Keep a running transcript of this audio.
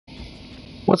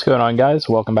What's going on, guys?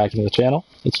 Welcome back to the channel.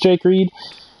 It's Jake Reid,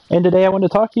 and today I want to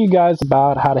talk to you guys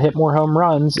about how to hit more home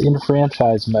runs in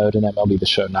franchise mode in MLB The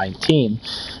Show 19.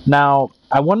 Now,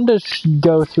 I wanted to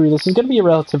go through, this is going to be a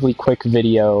relatively quick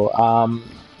video,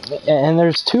 and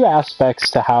there's two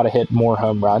aspects to how to hit more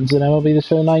home runs in MLB The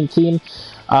Show 19.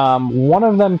 One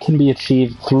of them can be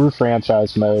achieved through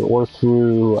franchise mode or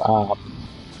through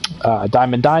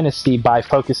Diamond Dynasty by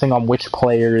focusing on which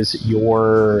players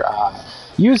you're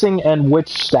using and which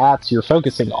stats you're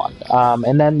focusing on.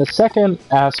 And then the second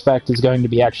aspect is going to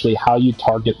be actually how you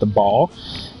target the ball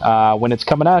when it's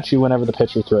coming at you whenever the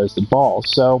pitcher throws the ball.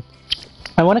 So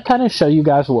I want to kind of show you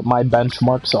guys what my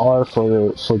benchmarks are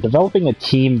for developing a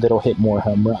team that'll hit more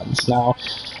home runs. Now,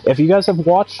 if you guys have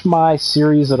watched my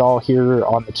series at all here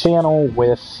on the channel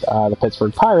with the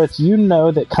Pittsburgh Pirates, you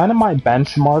know that kind of my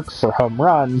benchmark for home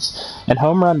runs and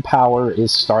home run power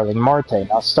is Starling Marte.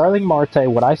 Now, Starling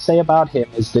Marte, what I say about him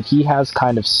is that he has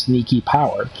kind of sneaky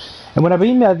power. And what I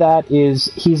mean by that is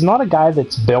he's not a guy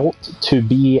that's built to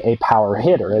be a power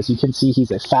hitter. As you can see,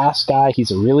 he's a fast guy,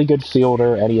 he's a really good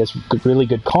fielder, and he has really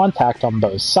good contact on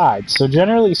both sides. So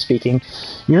generally speaking,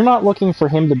 you're not looking for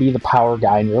him to be the power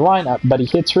guy in your lineup, but he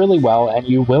hits really well, and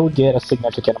you will get a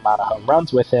significant amount of home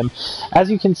runs with him.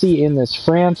 As you can see in this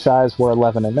franchise, we're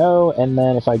 11-0, and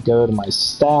then if I go to my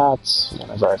stats,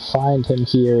 whenever I find him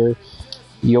here,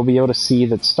 you'll be able to see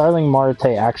that Starling Marte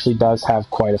actually does have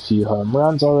quite a few home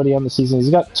runs already on the season. He's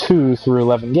got 2 through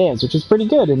 11 games, which is pretty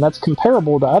good, and that's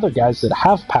comparable to other guys that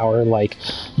have power, like,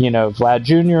 Vlad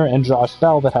Jr. and Josh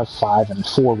Bell that have 5 and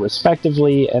 4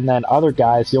 respectively, and then other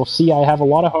guys, you'll see I have a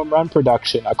lot of home run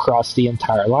production across the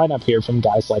entire lineup here from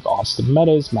guys like Austin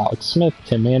Meadows, Malik Smith,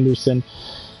 Tim Anderson,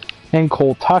 and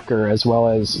Cole Tucker, as well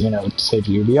as,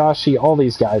 Seiji Ubiashi, all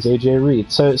these guys, AJ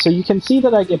Reid. So you can see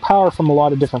that I get power from a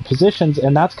lot of different positions,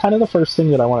 and that's kind of the first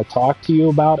thing that I want to talk to you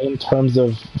about in terms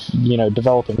of,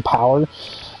 developing power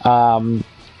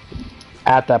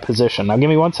at that position. Now, give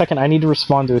me 1 second. I need to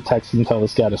respond to a text and tell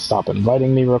this guy to stop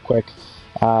inviting me real quick.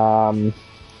 And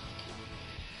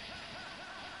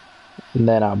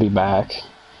then I'll be back.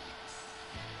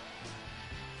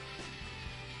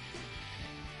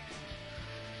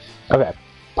 Okay,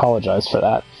 apologize for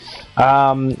that.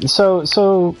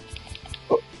 So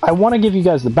I want to give you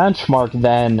guys the benchmark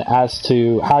then as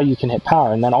to how you can hit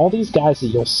power, and then all these guys that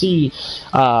you'll see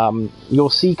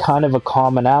kind of a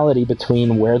commonality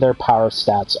between where their power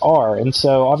stats are. And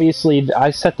so obviously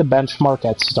I set the benchmark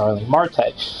at Starling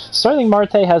Marte. Starling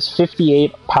Marte has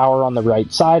 58 power on the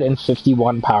right side and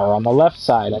 51 power on the left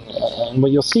side, and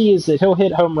what you'll see is that he'll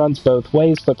hit home runs both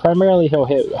ways, but primarily he'll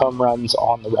hit home runs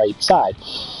on the right side.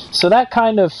 So that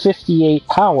kind of 58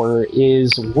 power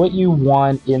is what you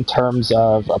want in terms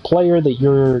of a player that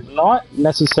you're not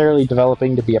necessarily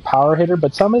developing to be a power hitter,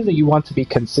 but somebody that you want to be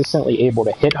consistently able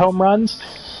to hit home runs,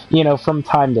 from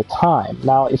time to time.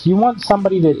 Now, if you want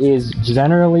somebody that is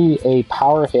generally a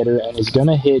power hitter and is going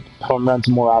to hit home runs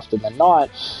more often than not,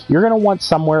 you're going to want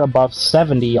somewhere above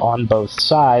 70 on both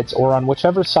sides, or on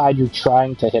whichever side you're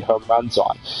trying to hit home runs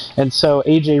on. And so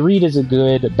AJ Reid is a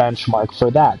good benchmark for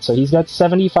that. So he's got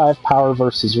 75 power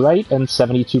versus right and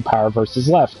 72 power versus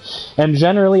left. And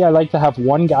generally, I like to have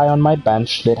one guy on my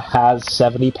bench that has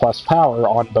 70 plus power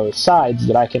on both sides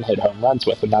that I can hit home runs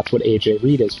with, and that's what AJ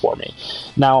Reid is for me.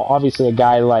 Now, obviously, a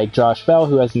guy like Josh Bell,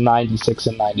 who has 96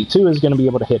 and 92, is going to be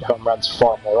able to hit home runs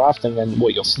far more often, and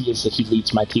what you'll see is that he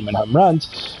leads my team in home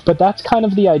runs. But that's kind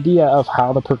of the idea of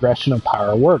how the progression of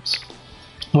power works.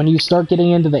 When you start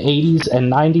getting into the 80s and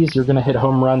 90s, you're going to hit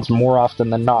home runs more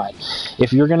often than not.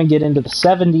 If you're going to get into the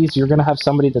 70s, you're going to have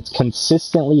somebody that's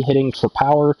consistently hitting for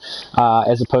power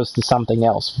as opposed to something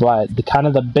else. But the kind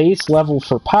of the base level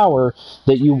for power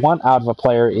that you want out of a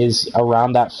player is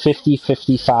around that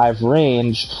 50-55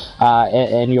 range.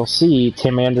 And you'll see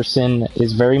Tim Anderson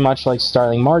is very much like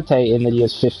Starling Marte in that he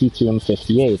has 52 and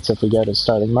 58. So if we go to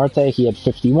Starling Marte, he had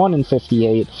 51 and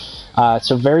 58.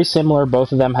 So very similar.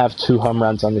 Both of them have 2 home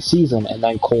runs on the season, and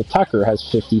then Cole Tucker has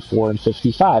 54 and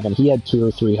 55, and he had 2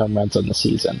 or 3 home runs on the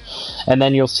season. And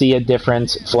then you'll see a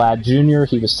difference. Vlad Jr.,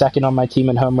 he was second on my team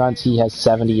in home runs. He has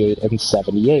 78 and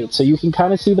 78. So you can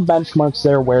kind of see the benchmarks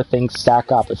there where things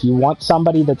stack up. If you want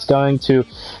somebody that's going to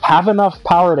have enough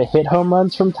power to hit home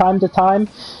runs from time to time,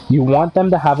 you want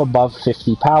them to have above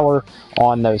 50 power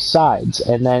on those sides.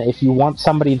 And then if you want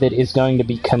somebody that is going to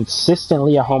be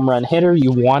consistently a home run hitter,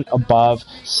 you want above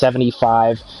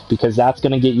 75, because that's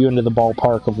going to get you into the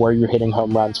ballpark of where you're hitting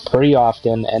home runs pretty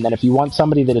often. And then if you want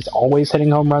somebody that is always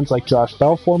hitting home runs like Josh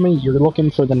Bell for me, you're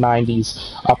looking for the 90s,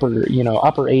 upper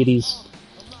 80s,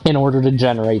 in order to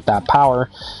generate that power.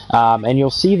 And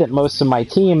you'll see that most of my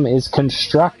team is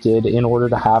constructed in order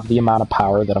to have the amount of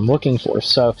power that I'm looking for.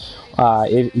 So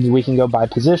we can go by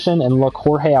position, and look,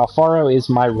 Jorge Alfaro is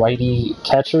my righty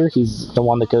catcher. He's the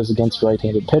one that goes against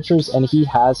right-handed pitchers, and he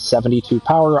has 72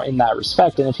 power in that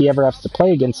respect. And if he ever has to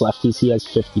play against lefties, he has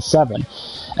 57.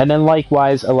 And then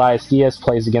likewise, Elias Diaz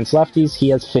plays against lefties. He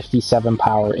has 57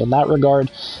 power in that regard.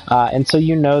 And so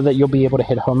you know that you'll be able to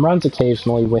hit home runs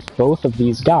occasionally with both of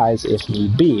these guys if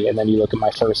need be. And then you look at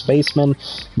my first baseman.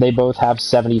 They both have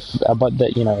 70, but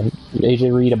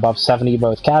AJ Reid above 70 in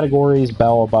both categories,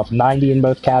 Bell above 90 in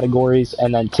both categories,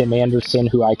 and then Tim Anderson,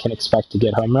 who I can expect to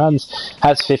get home runs,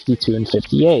 has 52 and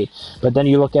 58. But then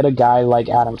you look at a guy like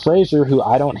Adam Frazier, who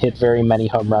I don't hit very many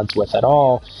home runs with at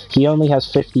all. He only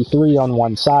has 53 on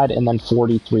one side and then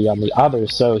 43 on the other.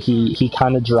 So he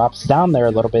kind of drops down there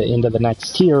a little bit into the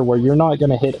next tier where you're not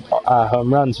going to hit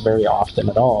home runs very often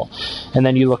at all. And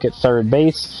then you look at third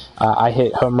base. I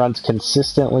hit home runs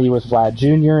consistently with Vlad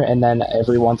Jr., and then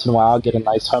every once in a while I'll get a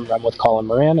nice home run with Colin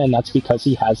Moran, and that's because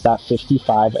he has that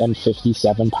 55 and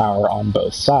 57 power on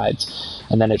both sides.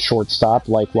 And then at shortstop,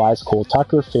 likewise, Cole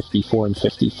Tucker, 54 and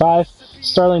 55.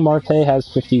 Starling Marte has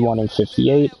 51 and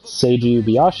 58. Seiji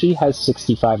Ubiyashi has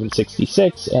 65 and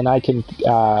 66, and I can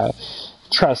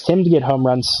trust him to get home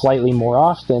runs slightly more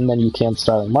often than you can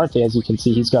Starling Marte. As you can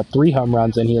see, he's got 3 home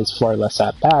runs, and he has 4 less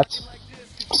at-bats.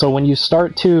 So when you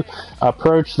start to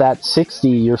approach that 60,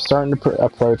 you're starting to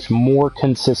approach more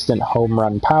consistent home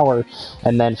run power,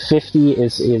 and then 50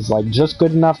 is like just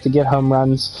good enough to get home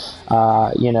runs,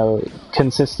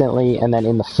 consistently, and then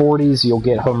in the 40s you'll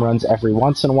get home runs every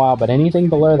once in a while, but anything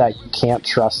below that you can't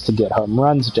trust to get home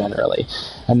runs generally.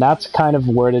 And that's kind of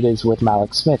where it is with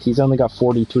Malik Smith. He's only got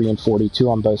 43 and 42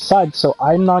 on both sides, so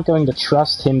I'm not going to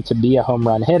trust him to be a home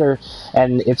run hitter,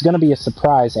 and it's going to be a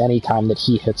surprise anytime that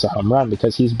he hits a home run,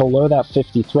 because he's below that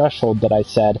 50 threshold that I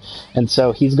said, and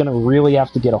so he's going to really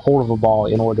have to get a hold of a ball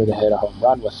in order to hit a home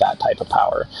run with that type of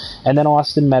power. And then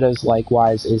Austin Meadows,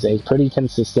 likewise, is a pretty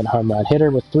consistent home run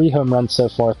hitter with 3 home runs so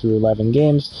far through 11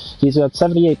 games. He's got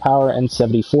 78 power and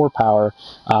 74 power,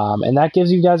 and that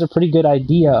gives you guys a pretty good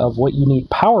idea of what you need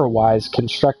power-wise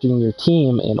constructing your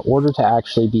team in order to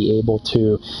actually be able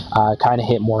to kind of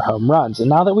hit more home runs. And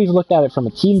now that we've looked at it from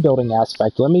a team-building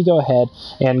aspect, let me go ahead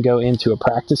and go into a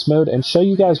practice mode and show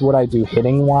you guys what I do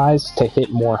hitting-wise to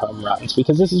hit more home runs,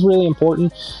 because this is really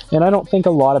important, and I don't think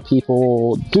a lot of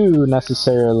people do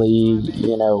necessarily,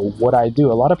 what I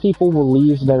do. A lot of people will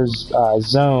leave their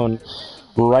zone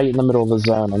right in the middle of the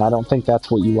zone, and I don't think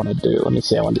that's what you want to do. Let me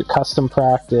see, I want to do custom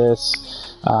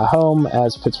practice, home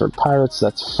as Pittsburgh Pirates,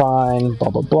 that's fine, blah,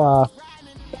 blah, blah.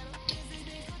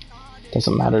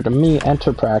 Doesn't matter to me.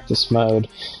 Enter practice mode,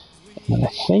 and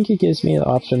I think it gives me the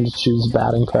option to choose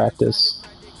batting practice.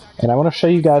 And I want to show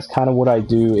you guys kind of what I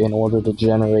do in order to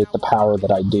generate the power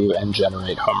that I do and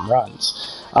generate home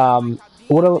runs.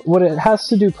 What it has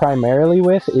to do primarily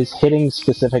with is hitting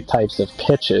specific types of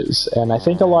pitches, and I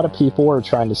think a lot of people are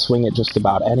trying to swing at just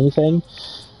about anything.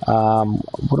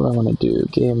 What do I want to do?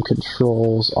 Game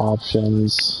controls,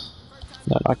 options.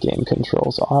 No, not game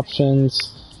controls,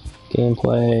 options.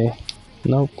 Gameplay.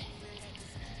 Nope.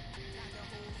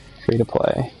 Free to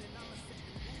play.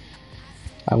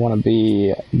 I want to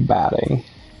be batting,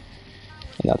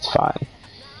 and that's fine.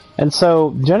 And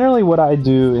so generally what I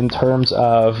do in terms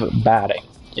of batting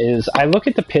is I look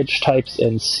at the pitch types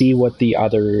and see what the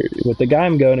guy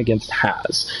I'm going against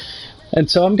has. And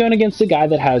so I'm going against a guy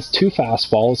that has 2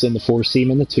 fastballs in the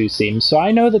 4-seam and the 2-seam, so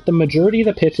I know that the majority of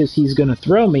the pitches he's going to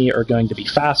throw me are going to be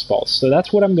fastballs. So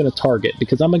that's what I'm going to target,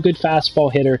 because I'm a good fastball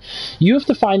hitter. You have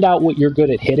to find out what you're good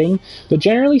at hitting, but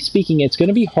generally speaking, it's going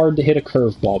to be hard to hit a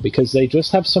curveball because they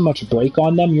just have so much break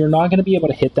on them. You're not going to be able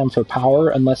to hit them for power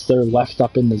unless they're left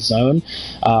up in the zone,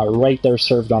 right there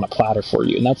served on a platter for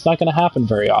you, and that's not going to happen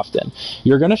very often.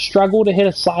 You're going to struggle to hit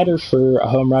a slider for a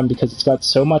home run because it's got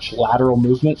so much lateral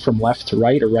movement from left to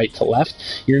right or right to left.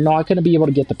 You're not going to be able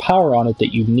to get the power on it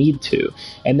that you need to.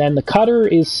 And then the cutter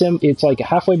is it's like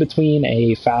halfway between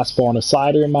a fastball and a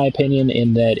slider, in my opinion,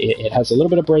 in that it has a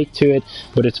little bit of break to it,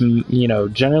 but it's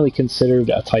generally considered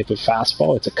a type of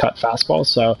fastball. It's a cut fastball.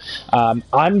 So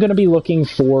I'm going to be looking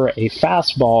for a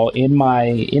fastball in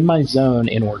my zone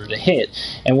in order to hit.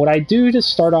 And what I do to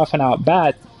start off an out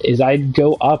bat is I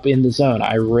go up in the zone.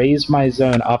 I raise my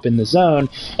zone up in the zone,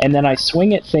 and then I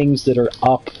swing at things that are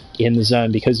up in the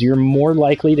zone, because you're more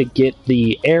likely to get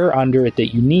the air under it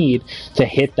that you need to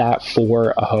hit that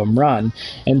for a home run.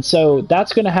 And so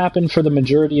that's going to happen for the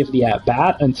majority of the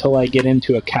at-bat until I get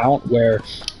into a count where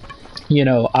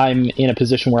I'm in a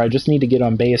position where I just need to get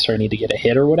on base or I need to get a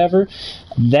hit or whatever,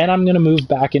 then I'm going to move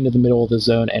back into the middle of the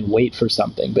zone and wait for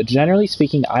something. But generally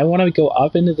speaking, I want to go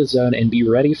up into the zone and be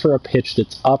ready for a pitch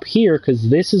that's up here, because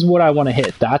this is what I want to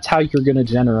hit. That's how you're going to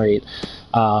generate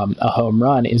a home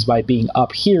run, is by being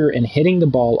up here and hitting the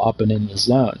ball up and in the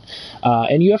zone.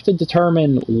 And you have to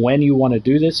determine when you want to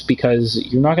do this, because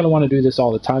you're not going to want to do this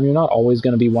all the time. You're not always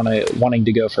going to be wanting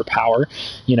to go for power,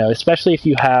 especially if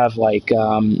you have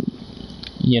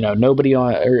nobody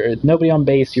on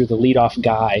base, you're the leadoff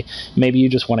guy. Maybe you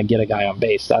just want to get a guy on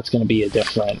base. That's going to be a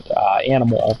different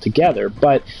animal altogether.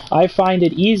 But I find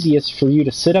it easiest for you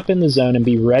to sit up in the zone and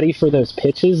be ready for those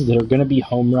pitches that are going to be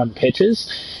home run pitches,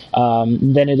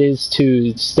 than it is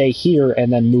to stay here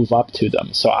and then move up to them.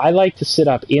 So I like to sit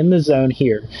up in the zone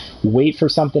here, wait for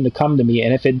something to come to me,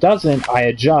 and if it doesn't, I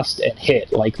adjust and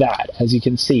hit like that. As you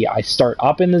can see, I start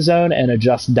up in the zone and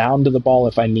adjust down to the ball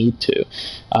if I need to.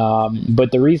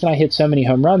 But the reason I hit so many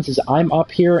home runs is I'm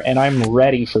up here and I'm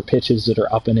ready for pitches that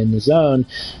are up and in the zone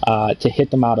to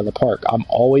hit them out of the park. I'm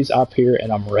always up here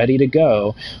and I'm ready to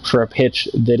go for a pitch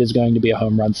that is going to be a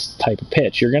home run type of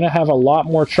pitch. You're going to have a lot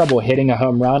more trouble hitting a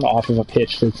home run off of a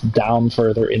pitch that's down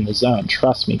further in the zone.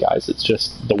 Trust me, guys, it's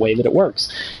just the way that it works.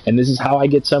 And this is how I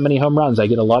get so many home runs. I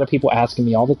get a lot of people asking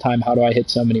me all the time, how do I hit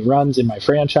so many runs in my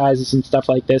franchises and stuff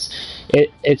like this?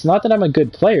 It's not that I'm a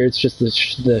good player, it's just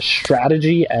the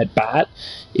strategy at bat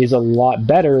is a lot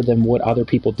better than what other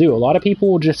people do. A lot of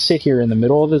people will just sit here in the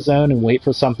middle of the zone and wait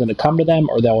for something to come to them,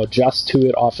 or they'll adjust to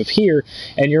it off of here,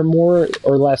 and you're more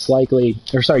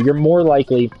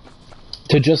likely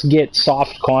to just get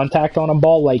soft contact on a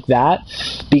ball like that,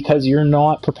 because you're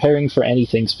not preparing for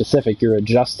anything specific. You're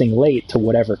adjusting late to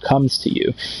whatever comes to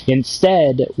you.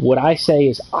 Instead, what I say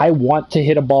is I want to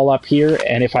hit a ball up here,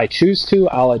 and if I choose to,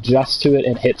 I'll adjust to it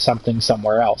and hit something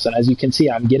somewhere else. And as you can see,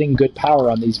 I'm getting good power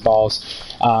on these balls,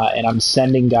 and I'm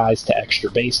sending guys to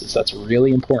extra bases. That's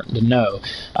really important to know.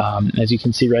 As you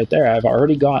can see right there, I've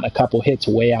already gotten a couple hits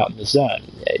way out in the zone.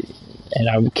 And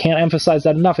I can't emphasize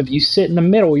that enough. If you sit in the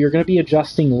middle, you're going to be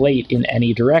adjusting late in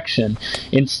any direction,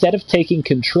 instead of taking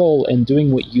control and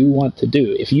doing what you want to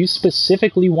do. If you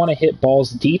specifically want to hit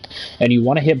balls deep and you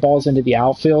want to hit balls into the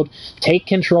outfield, take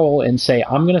control and say,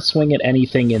 I'm going to swing at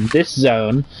anything in this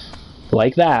zone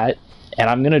like that, and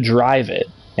I'm going to drive it.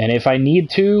 And if I need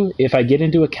to, if I get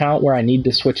into a count where I need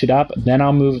to switch it up, then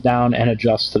I'll move down and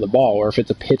adjust to the ball. Or if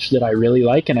it's a pitch that I really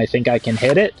like and I think I can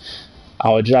hit it,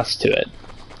 I'll adjust to it.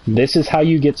 This is how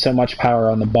you get so much power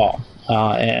on the ball.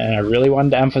 And I really wanted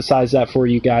to emphasize that for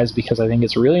you guys, because I think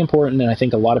it's really important, and I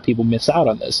think a lot of people miss out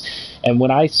on this. And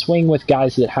when I swing with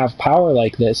guys that have power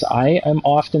like this, I am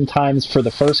oftentimes, for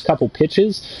the first couple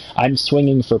pitches, I'm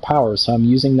swinging for power. So I'm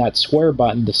using that square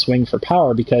button to swing for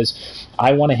power, because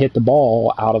I want to hit the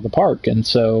ball out of the park. And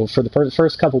so for the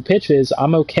first couple pitches,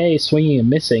 I'm okay swinging and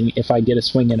missing if I get a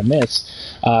swing and a miss.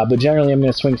 But generally, I'm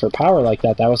going to swing for power like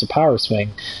that. That was a power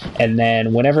swing. And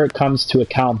then whenever it comes to a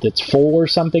count that's full or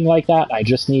something like that, I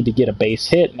just need to get a base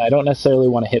hit, and I don't necessarily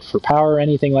want to hit for power or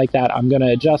anything like that. I'm going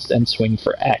to adjust and swing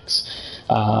for X.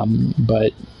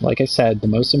 But like I said, the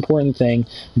most important thing,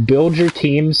 build your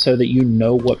team so that you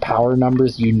know what power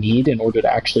numbers you need in order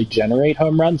to actually generate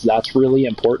home runs. That's really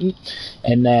important.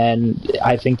 And then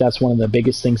I think that's one of the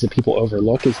biggest things that people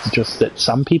overlook, is just that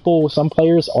some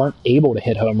players aren't able to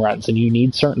hit home runs, and you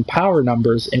need certain power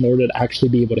numbers in order to actually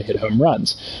be able to hit home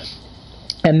runs.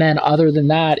 And then other than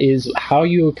that is how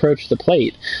you approach the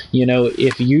plate.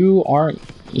 If you aren't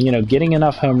getting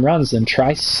enough home runs, then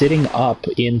try sitting up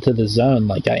into the zone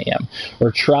like I am.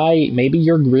 Or maybe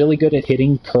you're really good at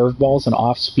hitting curveballs and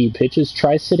off-speed pitches,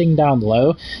 try sitting down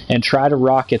low and try to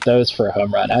rocket those for a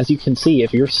home run. As you can see,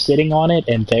 if you're sitting on it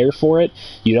and there for it,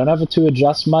 you don't have to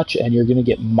adjust much, and you're going to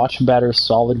get much better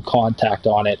solid contact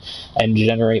on it and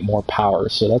generate more power.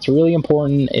 So that's really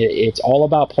important. It's all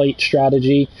about plate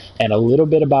strategy and a little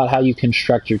bit about how you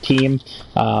construct your team,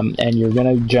 and you're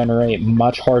going to generate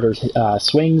much harder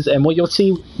swings. And what you'll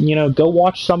see, go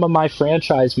watch some of my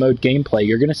franchise mode gameplay.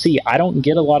 You're going to see I don't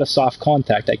get a lot of soft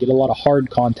contact. I get a lot of hard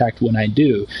contact when I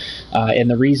do. And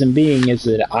the reason being is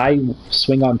that I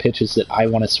swing on pitches that I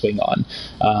want to swing on.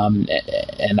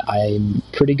 And I'm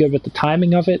pretty good with the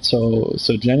timing of it. So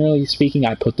generally speaking,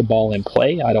 I put the ball in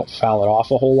play. I don't foul it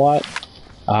off a whole lot.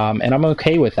 And I'm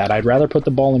okay with that. I'd rather put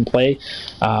the ball in play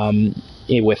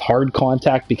with hard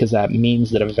contact, because that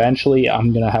means that eventually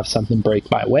I'm going to have something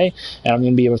break my way and I'm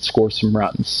going to be able to score some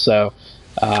runs. So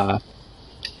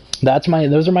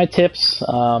those are my tips.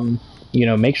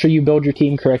 make sure you build your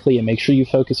team correctly and make sure you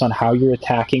focus on how you're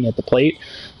attacking at the plate.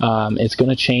 It's going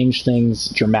to change things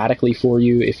dramatically for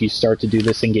you if you start to do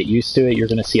this and get used to it. You're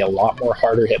going to see a lot more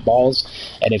harder hit balls,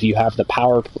 and if you have the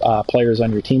power players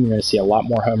on your team, you're going to see a lot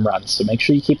more home runs. So make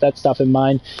sure you keep that stuff in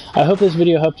mind. I hope this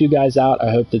video helped you guys out.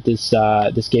 I hope that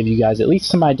this gave you guys at least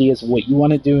some ideas of what you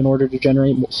want to do in order to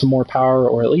generate some more power,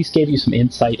 or at least gave you some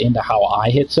insight into how I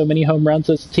hit so many home runs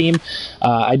as a team.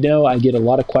 I know I get a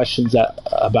lot of questions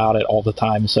about it all the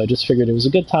time, so I just figured it was a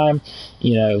good time,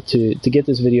 to get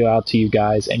this video out to you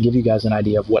guys and give you guys an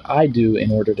idea of what I do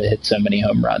in order to hit so many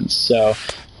home runs. So,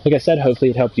 like I said,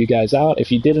 hopefully it helped you guys out.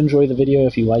 If you did enjoy the video,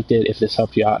 if you liked it, if this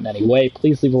helped you out in any way,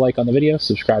 please leave a like on the video,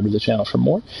 subscribe to the channel for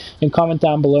more, and comment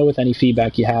down below with any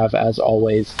feedback you have. As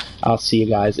always, I'll see you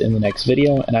guys in the next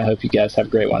video, and I hope you guys have a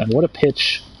great one. And what a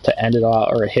pitch to end it off,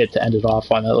 or a hit to end it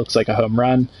off on that looks like a home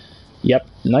run. Yep,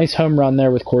 nice home run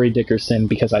there with Corey Dickerson,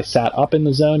 because I sat up in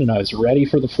the zone and I was ready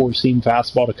for the four-seam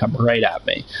fastball to come right at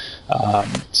me.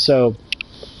 So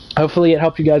hopefully it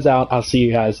helped you guys out. I'll see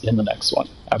you guys in the next one.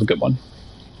 Have a good one.